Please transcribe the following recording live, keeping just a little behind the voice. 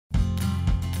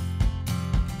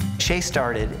Shea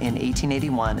started in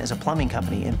 1881 as a plumbing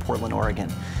company in Portland,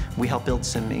 Oregon. We helped build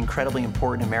some incredibly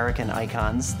important American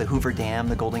icons, the Hoover Dam,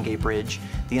 the Golden Gate Bridge,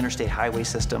 the interstate highway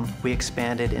system. We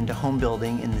expanded into home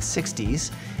building in the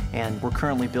 60s, and we're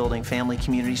currently building family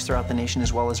communities throughout the nation,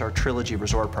 as well as our Trilogy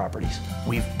resort properties.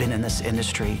 We've been in this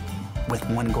industry with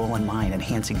one goal in mind,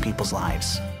 enhancing people's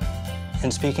lives.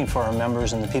 And speaking for our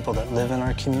members and the people that live in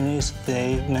our communities,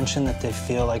 they mention that they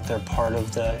feel like they're part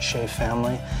of the Shea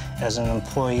family. As an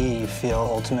employee, you feel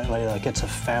ultimately like it's a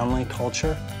family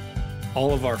culture.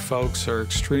 All of our folks are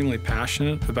extremely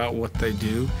passionate about what they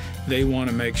do. They want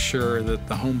to make sure that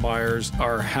the home buyers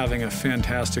are having a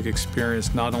fantastic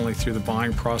experience, not only through the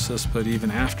buying process, but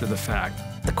even after the fact.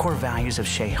 The core values of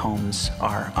Shea Homes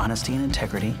are honesty and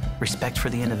integrity, respect for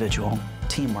the individual,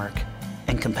 teamwork,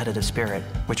 and competitive spirit,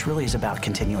 which really is about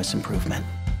continuous improvement.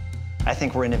 I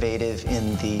think we're innovative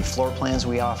in the floor plans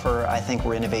we offer. I think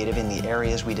we're innovative in the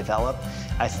areas we develop.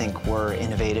 I think we're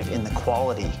innovative in the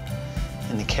quality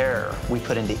and the care we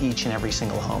put into each and every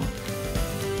single home.